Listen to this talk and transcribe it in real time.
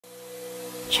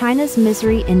China's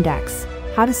Misery Index: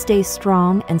 How to Stay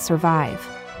Strong and Survive.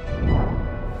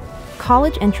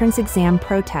 College entrance exam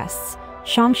protests: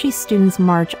 Shanxi students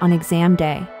march on exam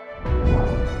day.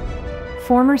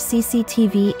 Former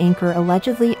CCTV anchor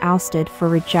allegedly ousted for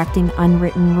rejecting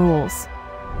unwritten rules.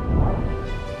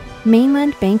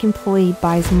 Mainland bank employee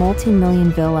buys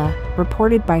multi-million villa,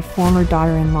 reported by former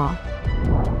daughter-in-law.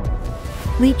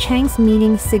 Qiang's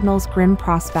meeting signals grim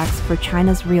prospects for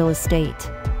China's real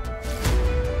estate.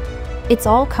 It's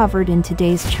all covered in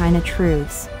today's China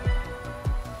Truths.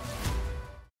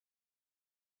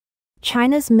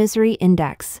 China's Misery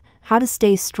Index: How to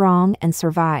Stay Strong and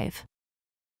Survive.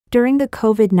 During the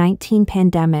COVID-19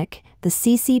 pandemic, the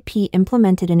CCP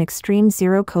implemented an extreme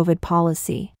zero-COVID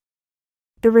policy.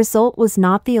 The result was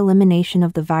not the elimination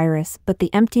of the virus but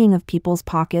the emptying of people's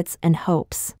pockets and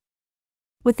hopes.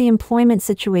 With the employment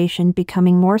situation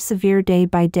becoming more severe day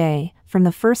by day, from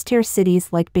the first-tier cities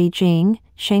like Beijing,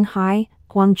 Shanghai,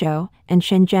 Guangzhou, and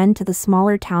Shenzhen to the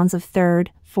smaller towns of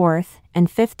third, fourth, and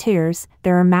fifth tiers,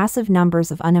 there are massive numbers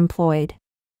of unemployed.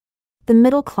 The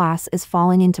middle class is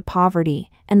falling into poverty,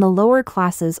 and the lower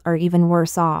classes are even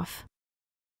worse off.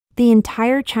 The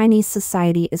entire Chinese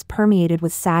society is permeated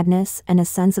with sadness and a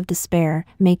sense of despair,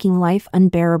 making life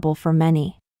unbearable for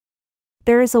many.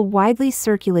 There is a widely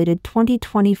circulated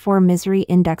 2024 Misery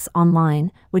Index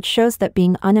online, which shows that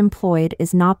being unemployed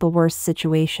is not the worst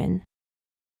situation.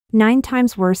 9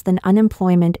 times worse than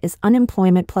unemployment is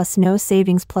unemployment plus no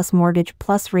savings plus mortgage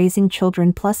plus raising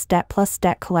children plus debt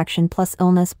collection plus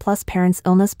illness plus parents'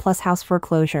 illness plus house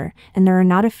foreclosure, and there are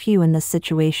not a few in this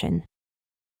situation.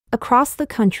 Across the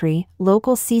country,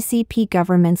 local CCP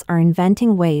governments are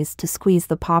inventing ways to squeeze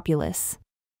the populace.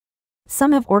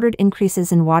 Some have ordered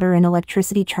increases in water and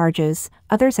electricity charges,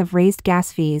 others have raised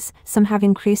gas fees, some have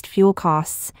increased fuel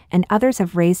costs, and others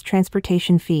have raised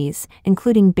transportation fees,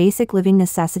 including basic living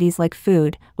necessities like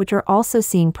food, which are also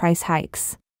seeing price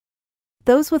hikes.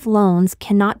 Those with loans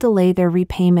cannot delay their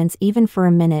repayments even for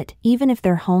a minute. Even if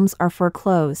their homes are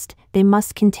foreclosed, they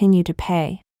must continue to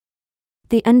pay.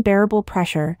 The unbearable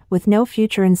pressure, with no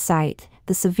future in sight,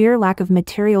 the severe lack of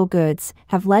material goods,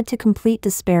 have led to complete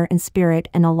despair in spirit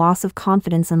and a loss of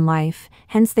confidence in life,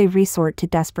 hence they resort to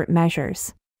desperate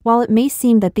measures. While it may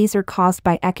seem that these are caused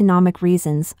by economic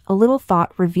reasons, a little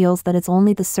thought reveals that it's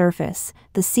only the surface.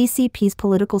 The CCP's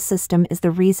political system is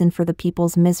the reason for the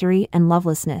people's misery and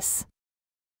lovelessness.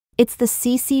 It's the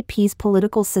CCP's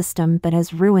political system that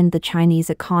has ruined the Chinese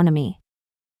economy.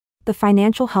 The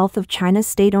financial health of China's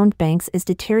state-owned banks is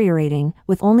deteriorating,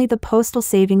 with only the Postal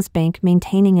Savings Bank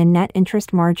maintaining a net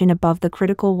interest margin above the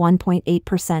critical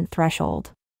 1.8%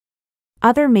 threshold.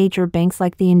 Other major banks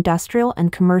like the Industrial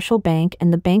and Commercial Bank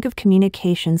and the Bank of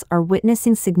Communications are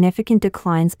witnessing significant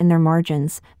declines in their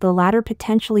margins, the latter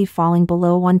potentially falling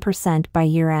below 1% by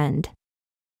year-end.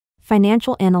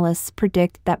 Financial analysts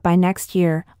predict that by next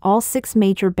year, all 6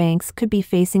 major banks could be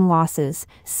facing losses,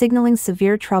 signaling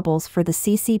severe troubles for the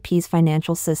CCP's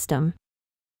financial system.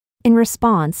 In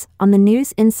response, on the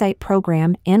News Insight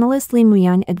program, analyst Li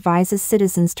Muyang advises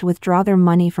citizens to withdraw their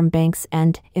money from banks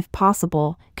and, if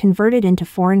possible, convert it into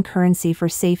foreign currency for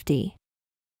safety.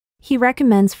 He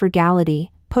recommends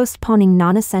frugality, postponing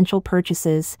non-essential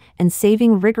purchases, and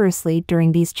saving rigorously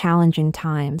during these challenging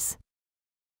times.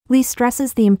 Li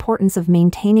stresses the importance of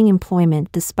maintaining employment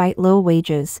despite low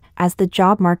wages, as the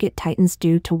job market tightens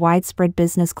due to widespread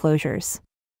business closures.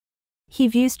 He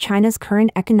views China's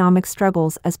current economic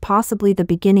struggles as possibly the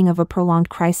beginning of a prolonged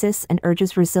crisis and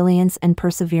urges resilience and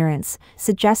perseverance,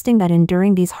 suggesting that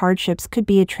enduring these hardships could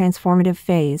be a transformative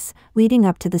phase, leading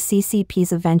up to the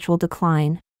CCP's eventual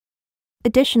decline.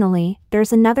 Additionally,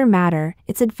 there's another matter.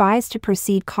 It's advised to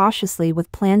proceed cautiously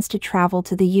with plans to travel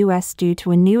to the U.S. due to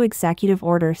a new executive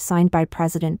order signed by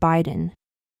President Biden.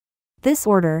 This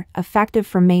order, effective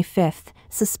from May 5,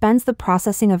 suspends the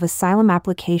processing of asylum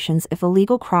applications if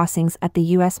illegal crossings at the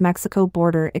U.S.-Mexico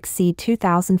border exceed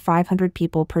 2,500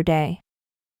 people per day.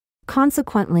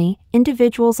 Consequently,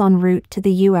 individuals en route to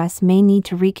the U.S. may need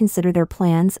to reconsider their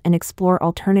plans and explore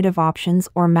alternative options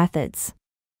or methods.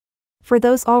 For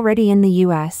those already in the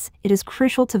U.S., it is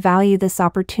crucial to value this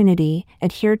opportunity,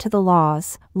 adhere to the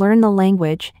laws, learn the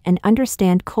language, and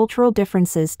understand cultural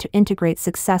differences to integrate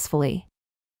successfully.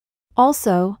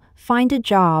 Also, find a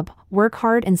job, work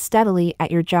hard and steadily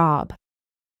at your job.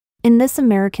 In this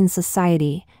American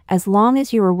society, as long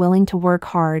as you are willing to work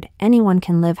hard, anyone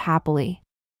can live happily.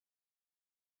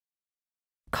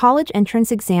 College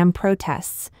entrance exam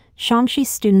protests: Shanxi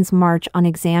students march on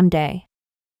exam day.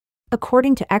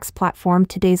 According to X platform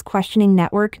Today's Questioning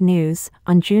Network News,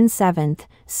 on June 7,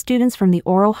 students from the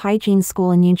Oral Hygiene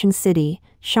School in Yuncheng City,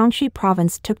 Shanxi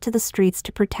province took to the streets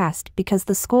to protest because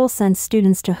the school sent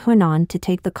students to Hunan to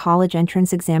take the college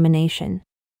entrance examination.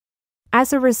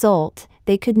 As a result,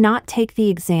 they could not take the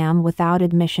exam without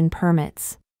admission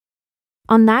permits.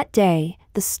 On that day,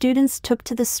 the students took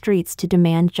to the streets to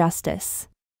demand justice.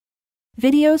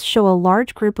 Videos show a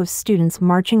large group of students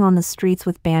marching on the streets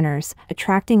with banners,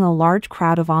 attracting a large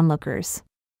crowd of onlookers.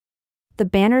 The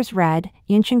banners read,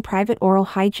 "Yinqing Private Oral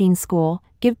Hygiene School,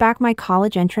 give back my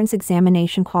college entrance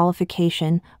examination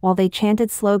qualification," while they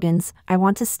chanted slogans, "I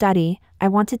want to study, I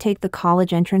want to take the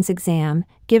college entrance exam,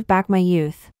 give back my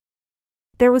youth."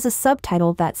 There was a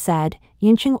subtitle that said,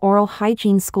 "Yinqing Oral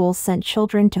Hygiene School sent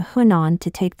children to Hunan to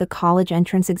take the college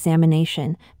entrance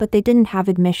examination, but they didn't have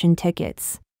admission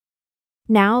tickets.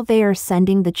 Now they are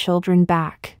sending the children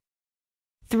back.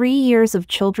 3 years of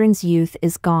children's youth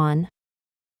is gone.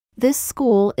 This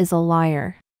school is a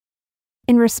liar."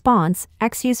 In response,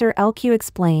 ex-user LQ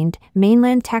explained,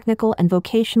 Mainland technical and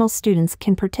vocational students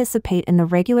can participate in the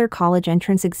regular college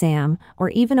entrance exam, or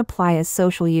even apply as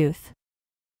social youth.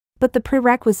 But the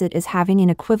prerequisite is having an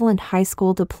equivalent high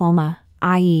school diploma,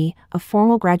 i.e., a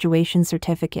formal graduation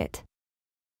certificate.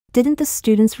 Didn't the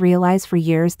students realize for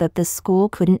years that this school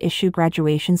couldn't issue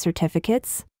graduation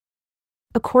certificates?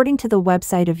 According to the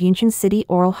website of Yuncheng City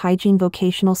Oral Hygiene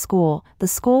Vocational School, the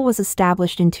school was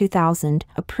established in 2000,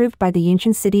 approved by the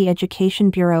Yuncheng City Education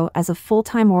Bureau as a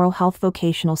full-time oral health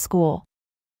vocational school.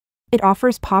 It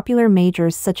offers popular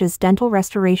majors such as dental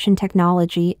restoration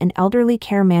technology and elderly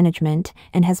care management,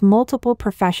 and has multiple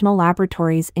professional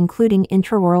laboratories including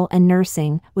intraoral and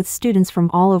nursing, with students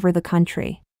from all over the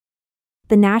country.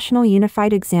 The National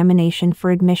Unified Examination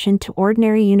for Admission to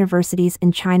Ordinary Universities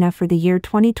in China for the year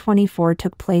 2024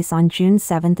 took place on June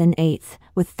 7 and 8,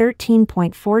 with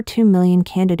 13.42 million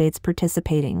candidates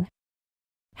participating.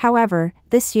 However,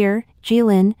 this year,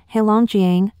 Jilin,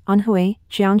 Heilongjiang, Anhui,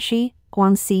 Jiangxi,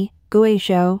 Guangxi,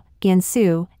 Guizhou,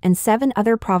 Gansu, and 7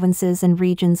 other provinces and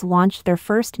regions launched their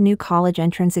first new college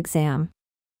entrance exam.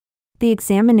 The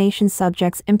examination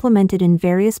subjects implemented in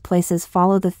various places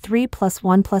follow the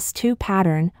 3+1+2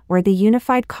 pattern, where the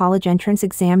unified college entrance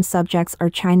exam subjects are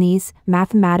Chinese,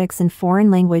 mathematics and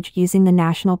foreign language using the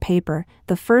national paper.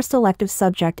 The first elective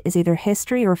subject is either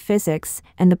history or physics,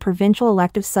 and the provincial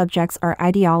elective subjects are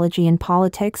ideology and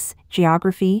politics,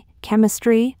 geography,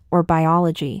 chemistry, or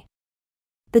biology.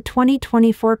 The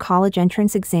 2024 college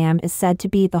entrance exam is said to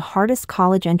be the hardest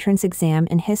college entrance exam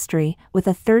in history, with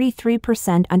a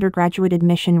 33% undergraduate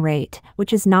admission rate,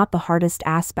 which is not the hardest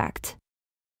aspect.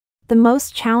 The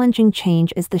most challenging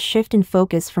change is the shift in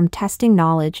focus from testing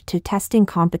knowledge to testing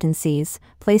competencies,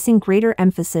 placing greater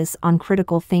emphasis on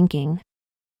critical thinking.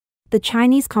 The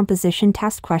Chinese composition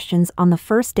test questions on the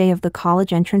first day of the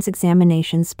college entrance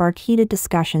examination spark heated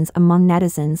discussions among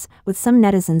netizens, with some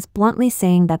netizens bluntly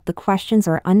saying that the questions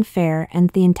are unfair and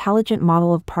the intelligent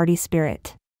model of party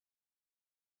spirit.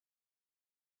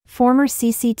 Former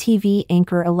CCTV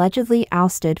anchor allegedly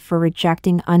ousted for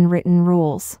rejecting unwritten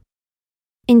rules.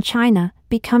 In China,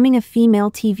 becoming a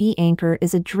female TV anchor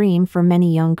is a dream for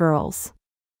many young girls.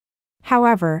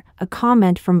 However, a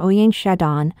comment from Ouyang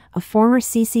Shedan, a former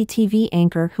CCTV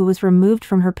anchor who was removed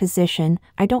from her position,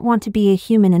 "I don't want to be a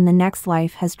human in the next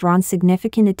life," has drawn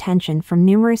significant attention from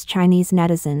numerous Chinese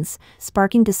netizens,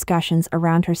 sparking discussions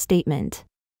around her statement.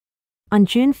 On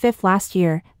June 5 last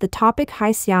year, the topic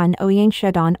Haixia and Ouyang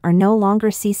Shedan are no longer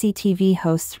CCTV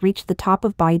hosts reached the top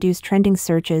of Baidu's trending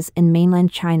searches in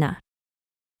mainland China.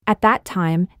 At that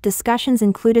time, discussions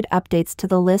included updates to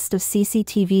the list of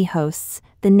CCTV hosts.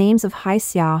 The names of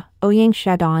Haixia, Ouyang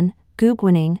Shedan, Gu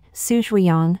Guining, Su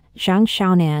Zhuiyang, Zhang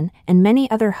Xiaonan, and many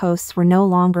other hosts were no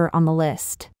longer on the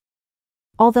list.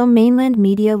 Although mainland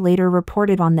media later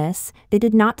reported on this, they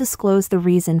did not disclose the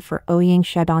reason for Ouyang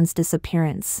Shedan's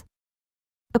disappearance.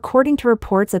 According to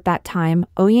reports at that time,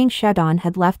 Ouyang Shedan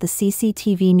had left the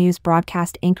CCTV news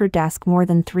broadcast anchor desk more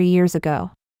than 3 years ago.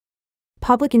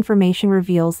 Public information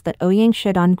reveals that Ouyang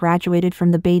Shedan graduated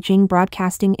from the Beijing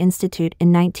Broadcasting Institute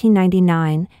in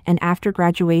 1999, and after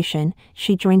graduation,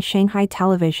 she joined Shanghai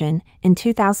Television. In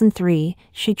 2003,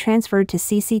 she transferred to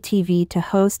CCTV to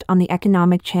host on the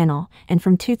Economic Channel, and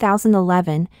from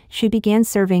 2011, she began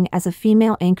serving as a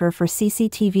female anchor for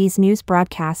CCTV's news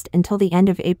broadcast until the end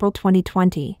of April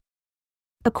 2020.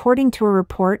 According to a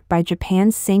report by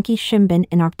Japan's Sankei Shimbun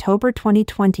in October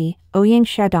 2020, Ouyang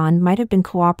Shedan might have been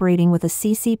cooperating with a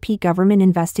CCP government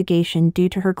investigation due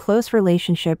to her close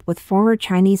relationship with former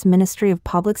Chinese Ministry of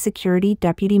Public Security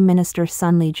Deputy Minister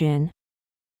Sun Lijun.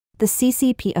 The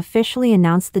CCP officially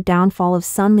announced the downfall of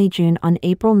Sun Lijun on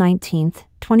April 19,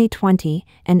 2020,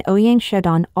 and Ouyang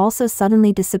Shedong also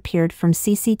suddenly disappeared from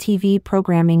CCTV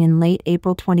programming in late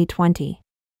April 2020.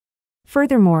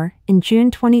 Furthermore, in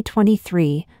June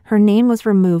 2023, her name was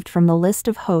removed from the list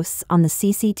of hosts on the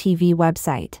CCTV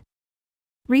website.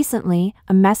 Recently,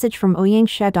 a message from Ouyang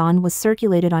Shedong was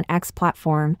circulated on X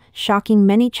platform, shocking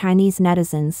many Chinese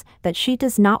netizens that she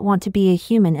does not want to be a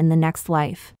human in the next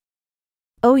life.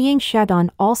 Ouyang Shedong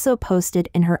also posted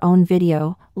in her own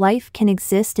video, "Life can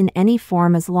exist in any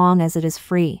form as long as it is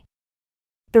free."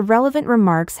 The relevant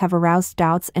remarks have aroused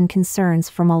doubts and concerns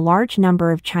from a large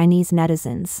number of Chinese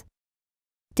netizens.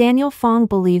 Daniel Fong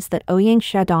believes that Ouyang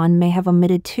Shedong may have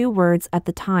omitted two words at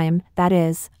the time, that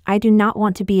is, "I do not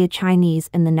want to be a Chinese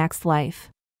in the next life."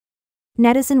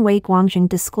 Netizen Wei Guangjing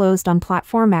disclosed on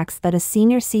Platform X that a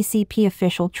senior CCP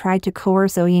official tried to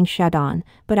coerce Ouyang Shedong,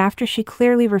 but after she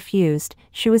clearly refused,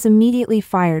 she was immediately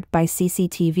fired by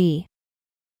CCTV.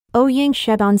 Ouyang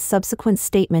Shedong's subsequent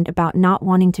statement about not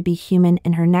wanting to be human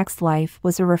in her next life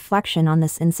was a reflection on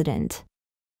this incident.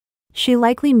 She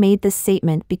likely made this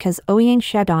statement because Ouyang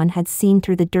Shedong had seen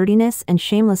through the dirtiness and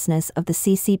shamelessness of the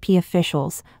CCP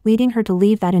officials, leading her to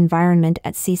leave that environment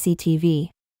at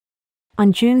CCTV.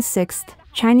 On June 6,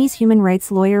 Chinese human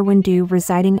rights lawyer Wen Du,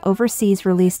 residing overseas,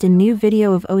 released a new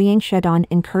video of Ouyang Shedong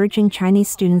encouraging Chinese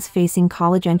students facing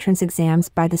college entrance exams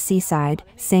by the seaside,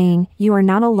 saying, "You are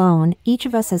not alone, each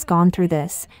of us has gone through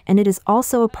this, and it is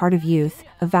also a part of youth,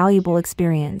 a valuable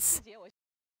experience."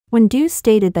 Wen Du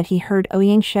stated that he heard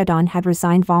Ouyang Shedong had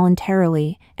resigned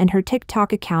voluntarily, and her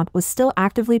TikTok account was still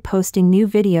actively posting new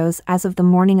videos as of the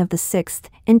morning of the 6th,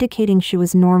 indicating she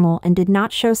was normal and did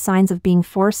not show signs of being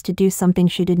forced to do something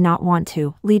she did not want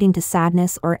to, leading to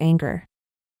sadness or anger.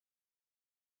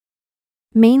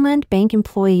 Mainland bank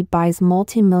employee buys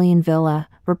multi-million villa,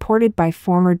 reported by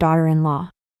former daughter-in-law.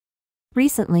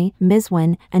 Recently, Ms.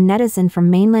 Wen, a netizen from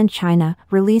mainland China,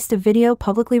 released a video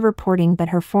publicly reporting that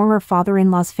her former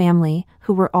father-in-law's family,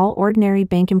 who were all ordinary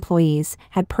bank employees,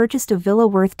 had purchased a villa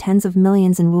worth tens of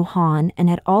millions in Wuhan and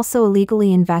had also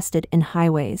illegally invested in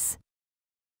highways.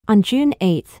 On June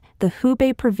 8, the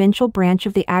Hubei provincial branch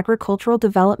of the Agricultural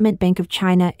Development Bank of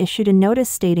China issued a notice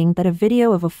stating that a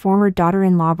video of a former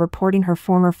daughter-in-law reporting her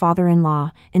former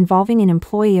father-in-law, involving an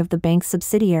employee of the bank's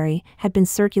subsidiary, had been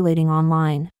circulating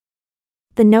online.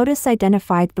 The notice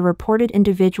identified the reported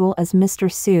individual as Mr.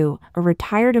 Su, a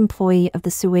retired employee of the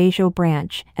Suzhou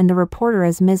branch, and the reporter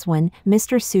as Ms. Wen,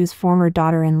 Mr. Su's former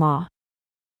daughter-in-law.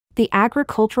 The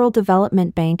Agricultural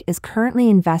Development Bank is currently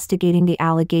investigating the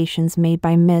allegations made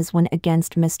by Ms. Wen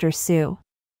against Mr. Su.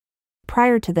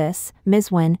 Prior to this,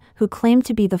 Ms. Wen, who claimed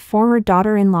to be the former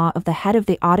daughter-in-law of the head of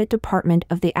the audit department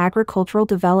of the Agricultural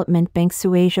Development Bank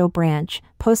Suzhou branch,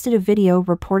 posted a video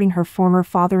reporting her former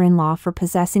father-in-law for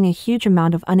possessing a huge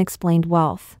amount of unexplained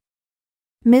wealth.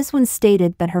 Ms. Wen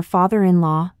stated that her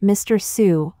father-in-law, Mr.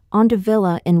 Su, owned a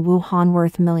villa in Wuhan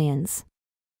worth millions.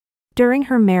 During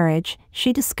her marriage,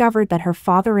 she discovered that her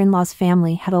father-in-law's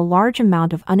family had a large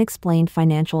amount of unexplained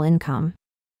financial income.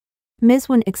 Ms.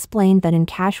 Wen explained that in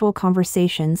casual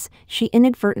conversations, she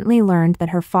inadvertently learned that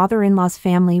her father-in-law's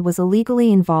family was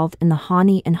illegally involved in the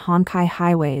Hanyi and Honkai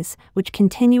highways, which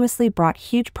continuously brought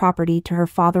huge property to her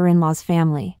father-in-law's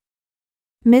family.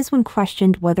 Ms. Wen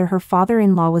questioned whether her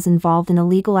father-in-law was involved in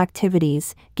illegal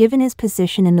activities, given his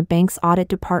position in the bank's audit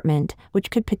department,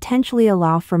 which could potentially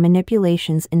allow for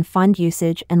manipulations in fund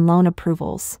usage and loan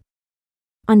approvals.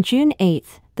 On June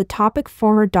 8, the topic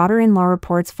 "former daughter-in-law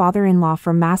reports father-in-law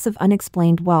for massive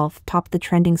unexplained wealth" topped the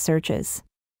trending searches.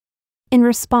 In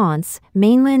response,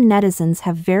 mainland netizens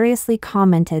have variously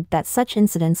commented that such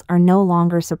incidents are no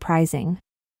longer surprising.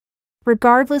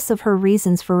 Regardless of her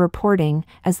reasons for reporting,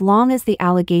 as long as the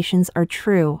allegations are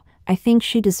true, I think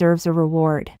she deserves a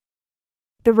reward.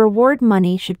 The reward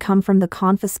money should come from the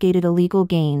confiscated illegal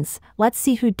gains. Let's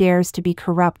see who dares to be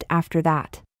corrupt after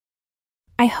that.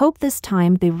 I hope this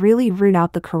time they really root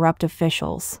out the corrupt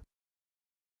officials.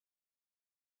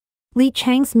 Li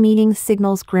Qiang's meeting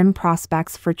signals grim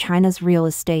prospects for China's real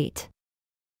estate.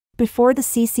 Before the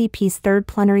CCP's third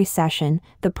plenary session,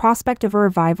 the prospect of a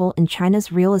revival in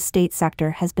China's real estate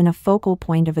sector has been a focal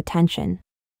point of attention.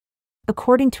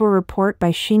 According to a report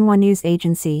by Xinhua News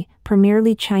Agency, Premier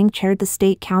Li Qiang chaired the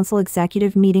State Council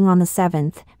Executive meeting on the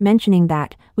 7th, mentioning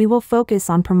that, "We will focus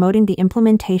on promoting the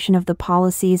implementation of the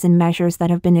policies and measures that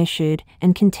have been issued,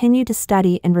 and continue to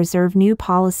study and reserve new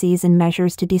policies and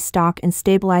measures to destock and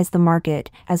stabilize the market,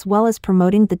 as well as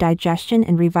promoting the digestion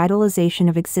and revitalization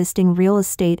of existing real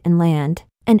estate and land,"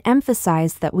 and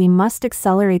emphasized that we must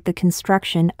accelerate the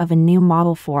construction of a new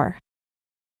model for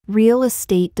real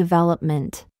estate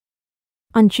development.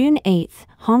 On June 8,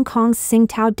 Hong Kong's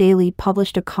Singtao Daily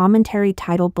published a commentary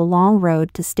titled "The Long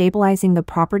Road to Stabilizing the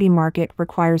Property Market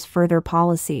Requires Further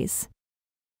Policies."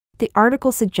 The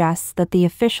article suggests that the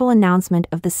official announcement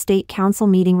of the State Council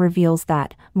meeting reveals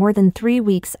that, more than 3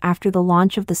 weeks after the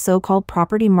launch of the so-called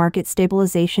property market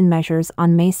stabilization measures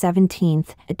on May 17,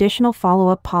 additional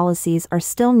follow-up policies are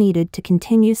still needed to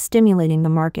continue stimulating the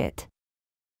market.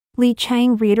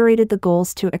 Qiang reiterated the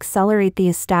goals to accelerate the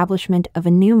establishment of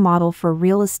a new model for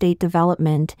real estate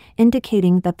development,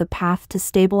 indicating that the path to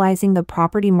stabilizing the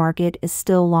property market is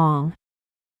still long.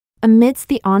 Amidst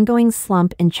the ongoing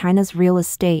slump in China's real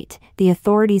estate, the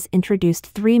authorities introduced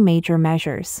 3 major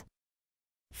measures.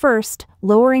 First,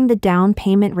 lowering the down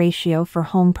payment ratio for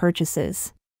home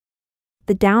purchases.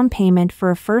 The down payment for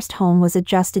a first home was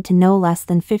adjusted to no less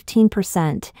than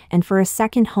 15%, and for a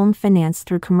second home financed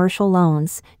through commercial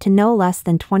loans, to no less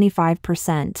than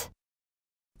 25%.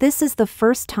 This is the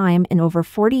first time in over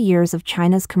 40 years of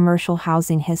China's commercial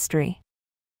housing history.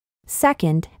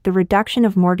 Second, the reduction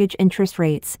of mortgage interest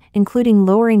rates, including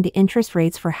lowering the interest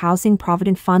rates for Housing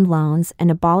Provident Fund loans and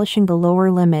abolishing the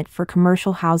lower limit for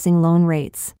commercial housing loan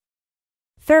rates.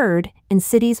 Third, in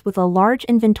cities with a large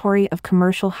inventory of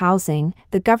commercial housing,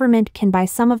 the government can buy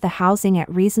some of the housing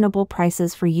at reasonable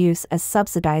prices for use as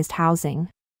subsidized housing.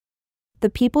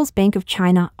 The People's Bank of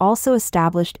China also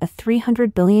established a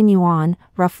 300 billion yuan,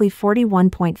 roughly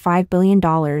 $41.5 billion,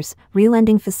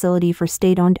 relending facility for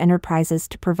state-owned enterprises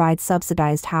to provide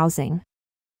subsidized housing.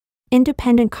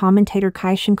 Independent commentator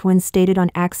Qiang stated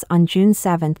on X on June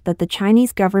 7 that the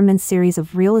Chinese government's series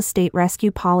of real estate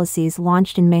rescue policies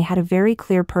launched in May had a very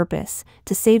clear purpose: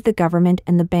 to save the government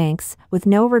and the banks, with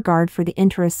no regard for the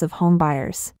interests of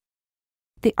homebuyers.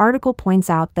 The article points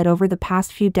out that over the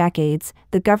past few decades,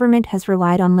 the government has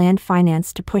relied on land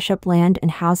finance to push up land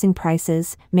and housing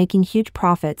prices, making huge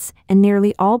profits, and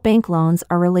nearly all bank loans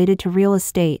are related to real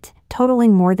estate,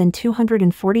 totaling more than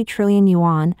 240 trillion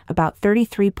yuan, about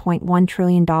 $33.1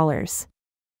 trillion.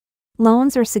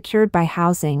 Loans are secured by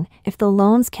housing. If the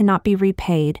loans cannot be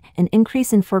repaid, an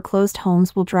increase in foreclosed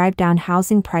homes will drive down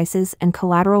housing prices and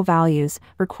collateral values,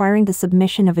 requiring the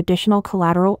submission of additional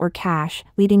collateral or cash,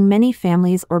 leading many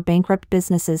families or bankrupt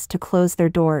businesses to close their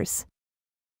doors.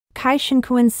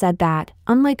 Qiang said that,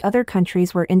 unlike other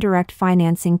countries where indirect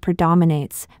financing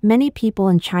predominates, many people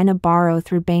in China borrow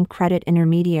through bank credit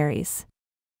intermediaries.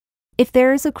 If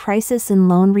there is a crisis in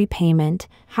loan repayment,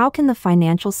 how can the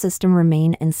financial system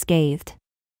remain unscathed?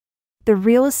 The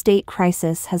real estate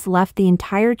crisis has left the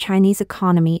entire Chinese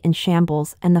economy in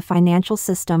shambles and the financial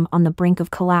system on the brink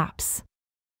of collapse.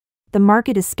 The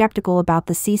market is skeptical about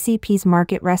the CCP's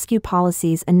market rescue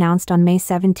policies announced on May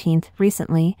 17.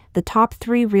 Recently, the top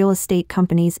 3 real estate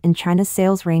companies in China's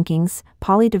sales rankings,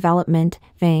 Poly Development,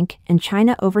 Vanke, and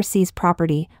China Overseas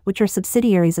Property, which are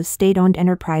subsidiaries of state-owned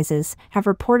enterprises, have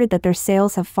reported that their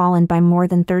sales have fallen by more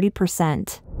than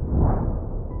 30%.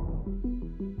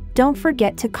 Don't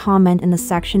forget to comment in the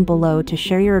section below to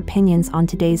share your opinions on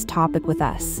today's topic with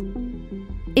us.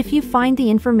 If you find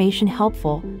the information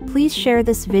helpful, please share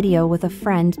this video with a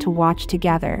friend to watch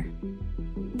together.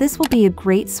 This will be a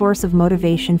great source of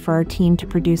motivation for our team to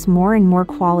produce more and more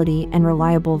quality and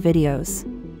reliable videos.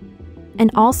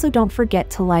 And also don't forget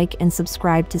to like and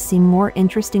subscribe to see more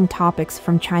interesting topics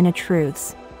from China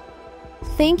Truths.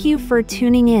 Thank you for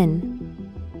tuning in.